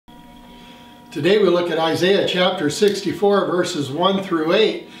Today we look at Isaiah chapter 64 verses 1 through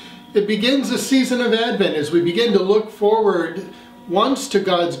 8. It begins the season of Advent as we begin to look forward once to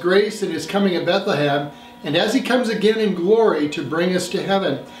God's grace and His coming in Bethlehem, and as He comes again in glory to bring us to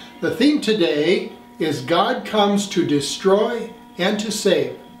heaven. The theme today is God comes to destroy and to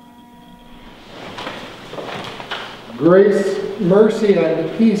save. Grace, mercy,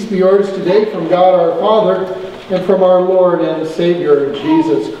 and peace be yours today from God our Father and from our Lord and Savior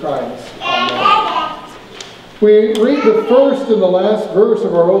Jesus Christ. Amen. We read the first and the last verse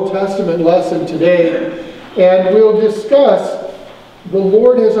of our Old Testament lesson today, and we'll discuss the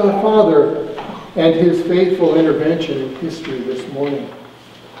Lord as our Father and His faithful intervention in history this morning.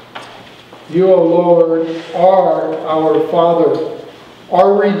 You, O Lord, are our Father.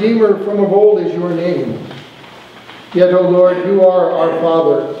 Our Redeemer from of old is your name. Yet, O Lord, you are our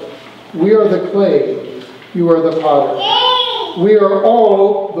Father. We are the clay. You are the potter. We are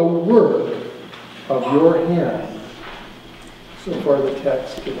all the work of your hand. So far the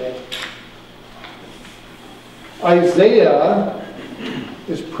text today. Isaiah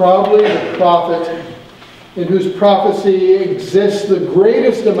is probably the prophet in whose prophecy exists the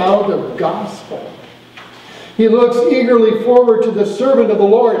greatest amount of gospel. He looks eagerly forward to the servant of the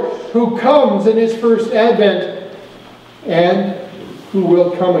Lord who comes in his first advent and who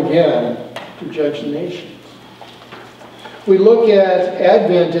will come again to judge the nations. We look at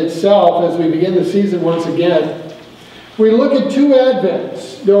Advent itself as we begin the season once again. We look at two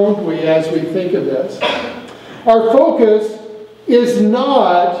Advents, don't we, as we think of this. Our focus is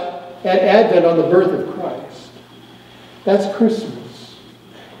not at Advent on the birth of Christ. That's Christmas.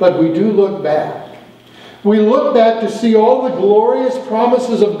 But we do look back. We look back to see all the glorious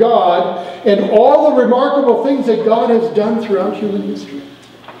promises of God and all the remarkable things that God has done throughout human history.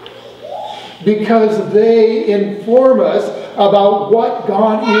 Because they inform us about what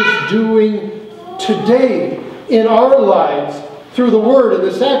God is doing today in our lives through the Word and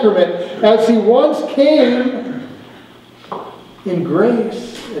the Sacrament, as He once came in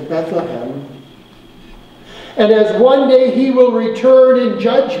grace at Bethlehem, and as one day He will return in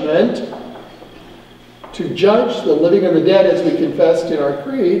judgment to judge the living and the dead, as we confessed in our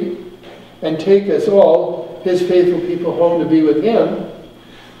creed, and take us all, His faithful people, home to be with Him.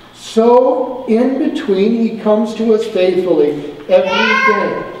 So, in between, He comes to us faithfully every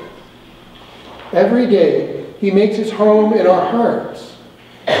day. Every day, He makes His home in our hearts.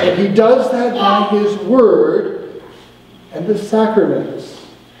 And He does that by His Word and the sacraments.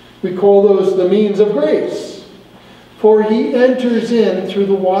 We call those the means of grace. For He enters in through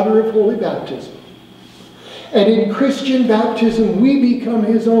the water of holy baptism. And in Christian baptism, we become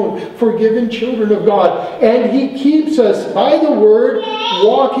His own, forgiven children of God. And He keeps us, by the Word,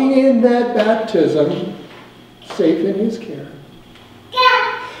 walking in that baptism, safe in His care.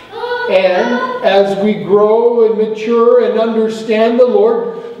 And as we grow and mature and understand the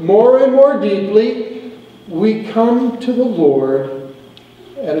Lord more and more deeply, we come to the Lord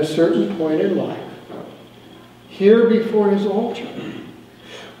at a certain point in life, here before His altar,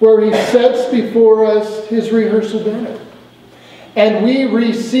 where He sets before us His rehearsal dinner. And we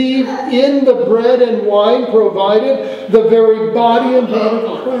receive in the bread and wine provided the very body and blood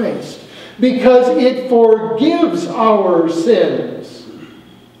of Christ, because it forgives our sins.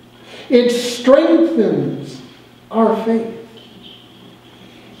 It strengthens our faith.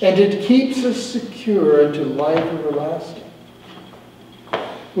 And it keeps us secure unto life everlasting.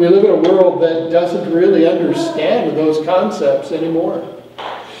 We live in a world that doesn't really understand those concepts anymore.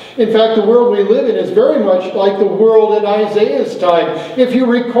 In fact, the world we live in is very much like the world in Isaiah's time. If you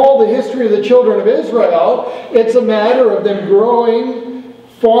recall the history of the children of Israel, it's a matter of them growing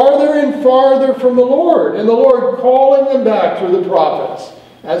farther and farther from the Lord, and the Lord calling them back through the prophets,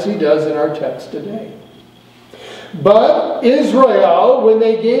 as He does in our text today. But Israel, when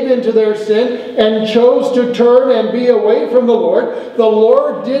they gave into their sin and chose to turn and be away from the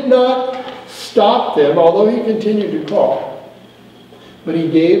Lord did not stop them, although He continued to call. But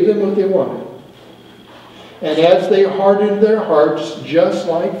He gave them what they wanted. And as they hardened their hearts, just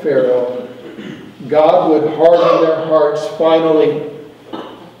like Pharaoh, God would harden their hearts finally,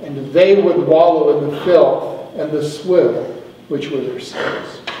 and they would wallow in the filth and the swill, which were their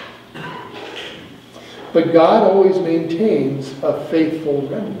sins. But God always maintains a faithful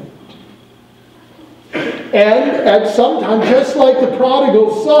remnant. And at some time, just like the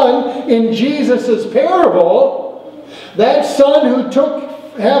prodigal son in Jesus' parable, that son who took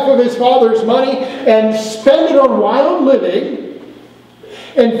half of his father's money and spent it on wild living,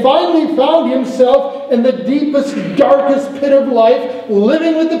 and finally found himself in the deepest, darkest pit of life,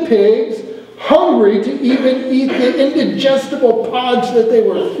 living with the pigs, hungry to even eat the indigestible pods that they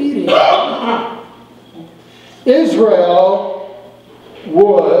were feeding them, Israel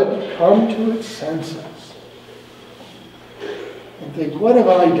would come to its senses and think, what have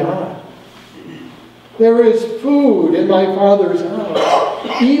I done? There is food in my father's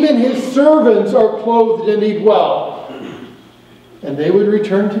house. Even his servants are clothed and eat well. And they would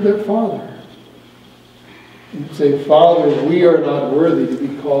return to their father and say, Father, we are not worthy to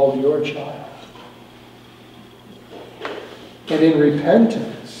be called your child. And in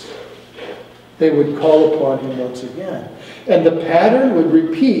repentance, they would call upon him once again. And the pattern would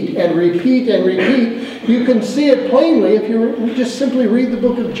repeat and repeat and repeat. You can see it plainly if you just simply read the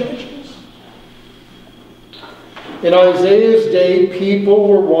book of Judges. In Isaiah's day, people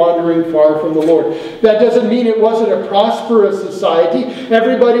were wandering far from the Lord. That doesn't mean it wasn't a prosperous society.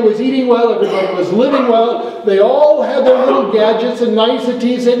 Everybody was eating well. Everybody was living well. They all had their little gadgets and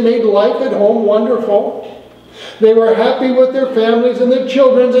niceties that made life at home wonderful. They were happy with their families and their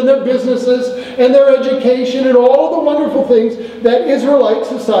children and their businesses and their education and all of the wonderful things that Israelite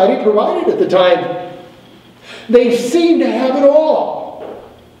society provided at the time. They seemed to have it all.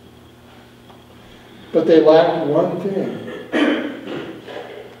 But they lacked one thing.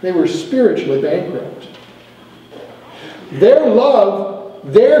 They were spiritually bankrupt. Their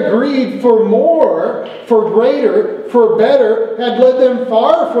love, their greed for more, for greater, for better, had led them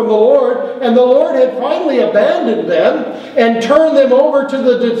far from the Lord, and the Lord had finally abandoned them and turned them over to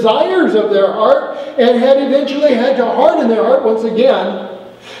the desires of their heart, and had eventually had to harden their heart once again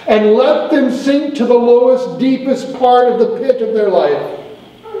and let them sink to the lowest, deepest part of the pit of their life.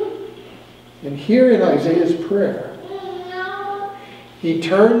 And here in Isaiah's prayer, he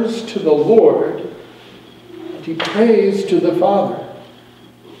turns to the Lord and he prays to the Father.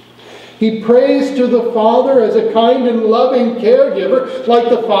 He prays to the Father as a kind and loving caregiver, like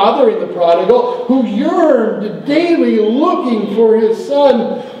the father in the prodigal, who yearned daily looking for his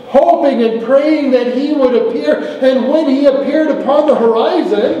son, hoping and praying that he would appear. And when he appeared upon the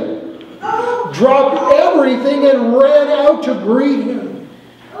horizon, dropped everything and ran out to greet him.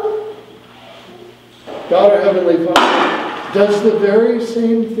 God, our Heavenly Father, does the very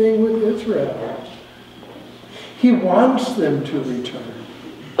same thing with Israel. He wants them to return.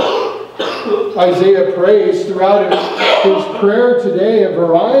 Isaiah prays throughout his prayer today a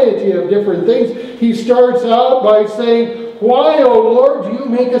variety of different things. He starts out by saying, Why, O Lord, do you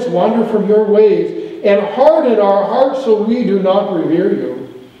make us wander from your ways and harden our hearts so we do not revere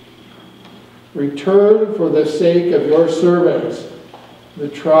you? Return for the sake of your servants, the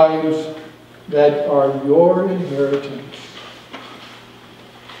tribes that are your inheritance.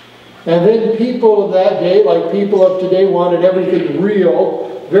 And then people of that day, like people of today, wanted everything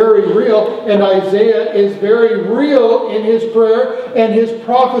real, very real. And Isaiah is very real in his prayer and his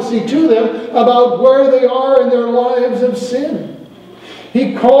prophecy to them about where they are in their lives of sin.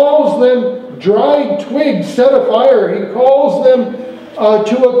 He calls them dried twigs set afire. He calls them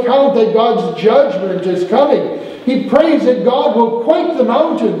to account that God's judgment is coming. He prays that God will quake the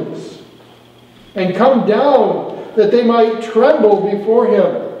mountains and come down that they might tremble before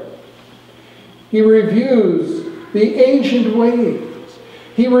him. He reviews the ancient ways.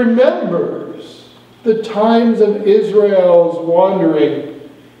 He remembers the times of Israel's wandering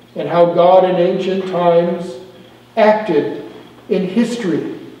and how God in ancient times acted in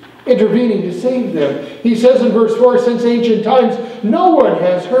history, intervening to save them. He says in verse 4, Since ancient times no one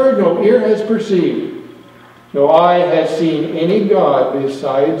has heard, no ear has perceived, no eye has seen any God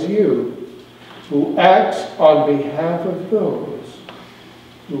besides you, who acts on behalf of those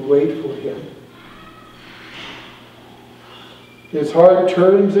who wait for him. His heart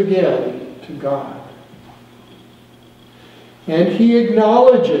turns again to God. And he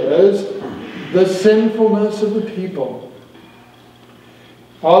acknowledges the sinfulness of the people.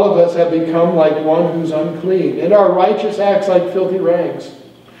 All of us have become like one who's unclean, and our righteous acts like filthy rags.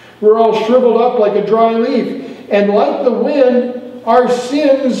 We're all shriveled up like a dry leaf, and like the wind, our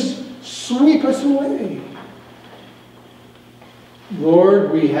sins sweep us away.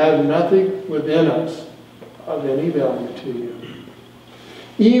 Lord, we have nothing within us of any value to you.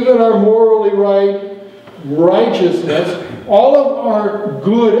 Even our morally right righteousness, all of our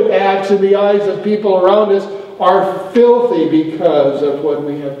good acts in the eyes of people around us are filthy because of what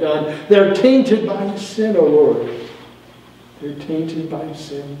we have done. They're tainted by sin, O Lord. They're tainted by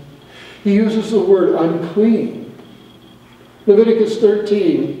sin. He uses the word unclean. Leviticus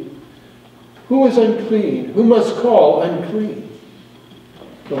 13. Who is unclean? Who must call unclean?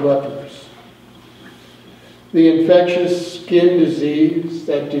 The lepers. The infectious skin disease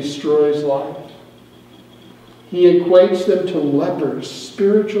that destroys life. He equates them to lepers,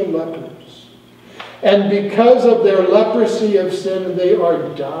 spiritual lepers. And because of their leprosy of sin, they are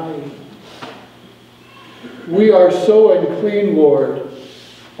dying. We are so unclean, Lord.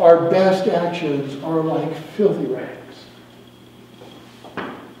 Our best actions are like filthy rags.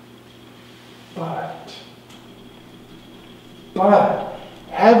 But,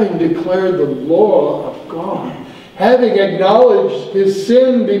 having declared the law of God, having acknowledged his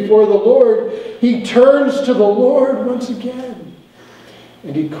sin before the Lord, he turns to the Lord once again.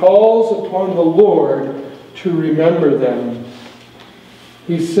 And he calls upon the Lord to remember them.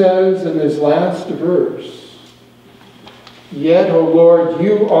 He says in his last verse, "Yet, O Lord,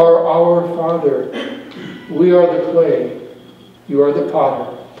 you are our Father. We are the clay. You are the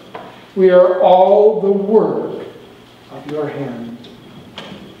potter. We are all the work of your hand."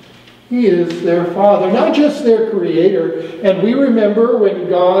 He is their Father, not just their Creator. And we remember when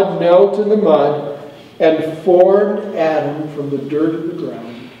God knelt in the mud and formed Adam from the dirt of the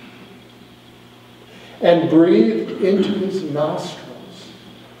ground and breathed into his nostrils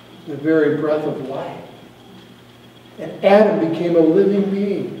the very breath of life. And Adam became a living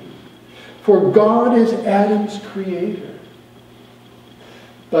being. For God is Adam's Creator.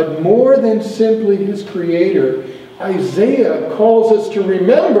 But more than simply his Creator, Isaiah calls us to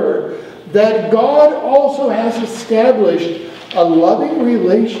remember that God also has established a loving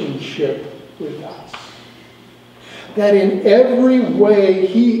relationship with us. That in every way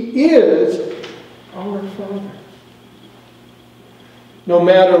he is our Father. No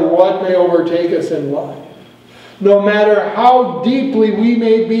matter what may overtake us in life, no matter how deeply we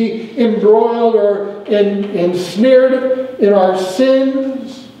may be embroiled or ensnared in our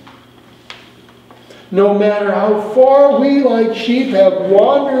sins, no matter how far we like sheep have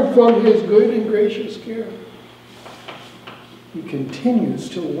wandered from his good and gracious care, he continues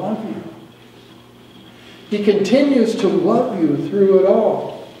to love you. He continues to love you through it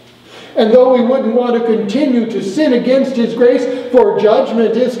all. And though we wouldn't want to continue to sin against his grace, for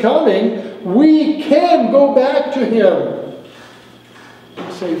judgment is coming, we can go back to him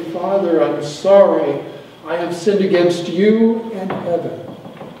and say, "Father, I'm sorry. I have sinned against you and heaven."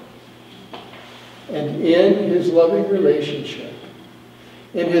 And in his loving relationship,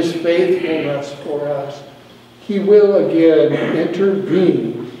 in his faithfulness for us, he will again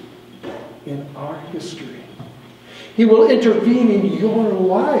intervene in our history. He will intervene in your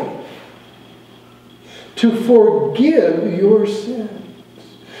life to forgive your sins,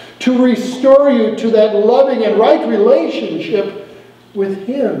 to restore you to that loving and right relationship with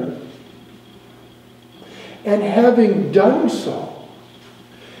him. And having done so,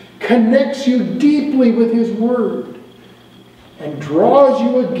 connects you deeply with his word and draws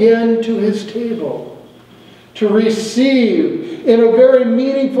you again to his table to receive in a very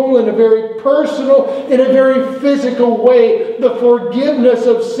meaningful, in a very personal, in a very physical way the forgiveness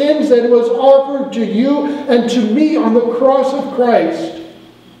of sins that was offered to you and to me on the cross of Christ,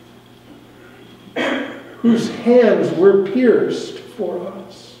 whose hands were pierced for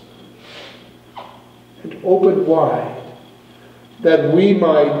us and opened wide, that we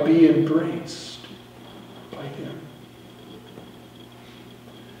might be embraced by him.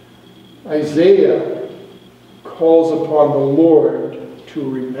 Isaiah calls upon the Lord to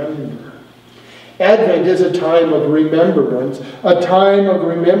remember. Advent is a time of remembrance, a time of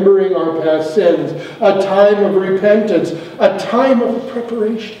remembering our past sins, a time of repentance, a time of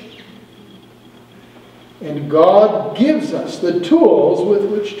preparation. And God gives us the tools with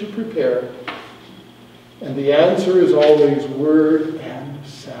which to prepare. And the answer is always word and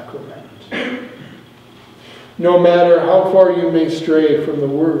sacrament. No matter how far you may stray from the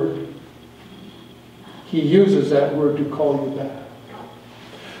word, he uses that word to call you back.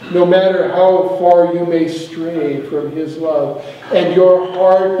 No matter how far you may stray from his love and your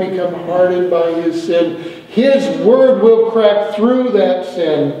heart become hardened by his sin, his word will crack through that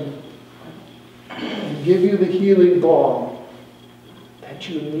sin and give you the healing balm that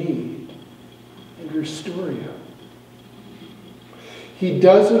you need and restore you. He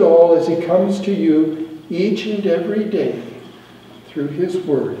does it all as he comes to you each and every day through his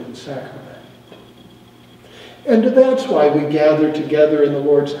word and sacrament. And that's why we gather together in the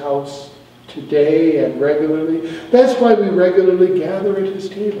Lord's house today and regularly. That's why we regularly gather at his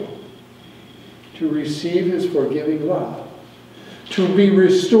table, to receive his forgiving love, to be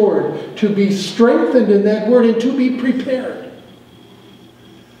restored, to be strengthened in that word, and to be prepared,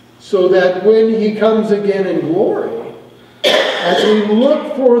 so that when he comes again in glory, as we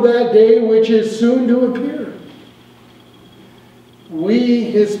look for that day which is soon to appear, we,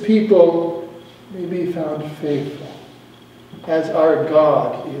 his people, may be found faithful, as our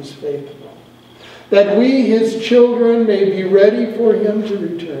God is faithful. That we, his children, may be ready for him to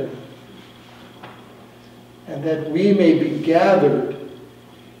return. and that we may be gathered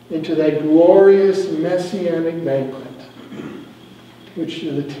into that glorious messianic banquet, which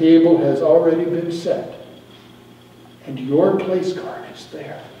the table has already been set, and your place card is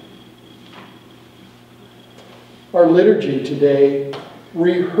there. Our liturgy today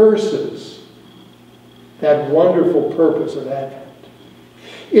rehearses that wonderful purpose of Advent.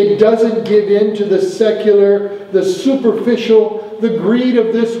 It doesn't give in to the secular, the superficial, the greed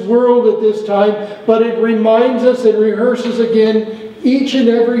of this world at this time, but it reminds us and rehearses again each and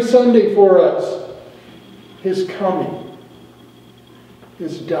every Sunday for us His coming,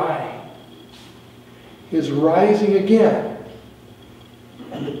 His dying, His rising again,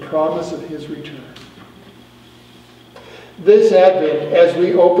 and the promise of His return. This Advent, as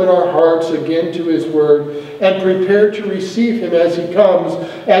we open our hearts again to His Word and prepare to receive Him as He comes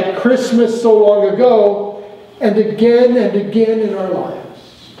at Christmas so long ago and again in our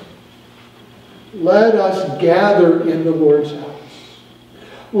lives, let us gather in the Lord's house.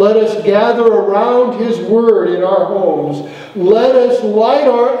 Let us gather around His Word in our homes. Let us light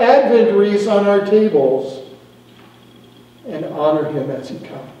our Advent wreaths on our tables and honor Him as He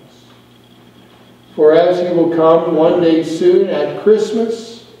comes. For as He will come one day soon at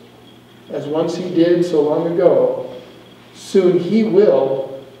Christmas, as once He did so long ago, soon He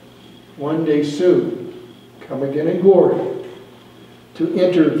will, one day soon, come again in glory to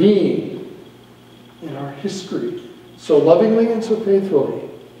intervene in our history so lovingly and so faithfully,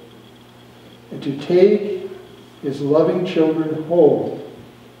 and to take His loving children home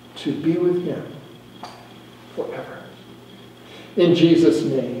to be with Him forever. In Jesus'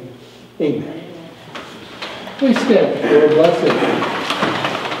 name, amen. Please stand for a blessing.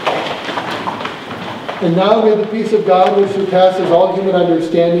 And now may the peace of God, which surpasses all human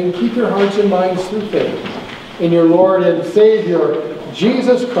understanding, keep your hearts and minds through faith in your Lord and Savior,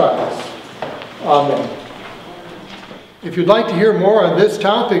 Jesus Christ. Amen. If you'd like to hear more on this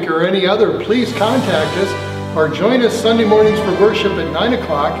topic or any other, please contact us or join us Sunday mornings for worship at 9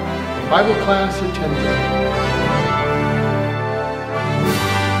 o'clock, Bible class at 10:30.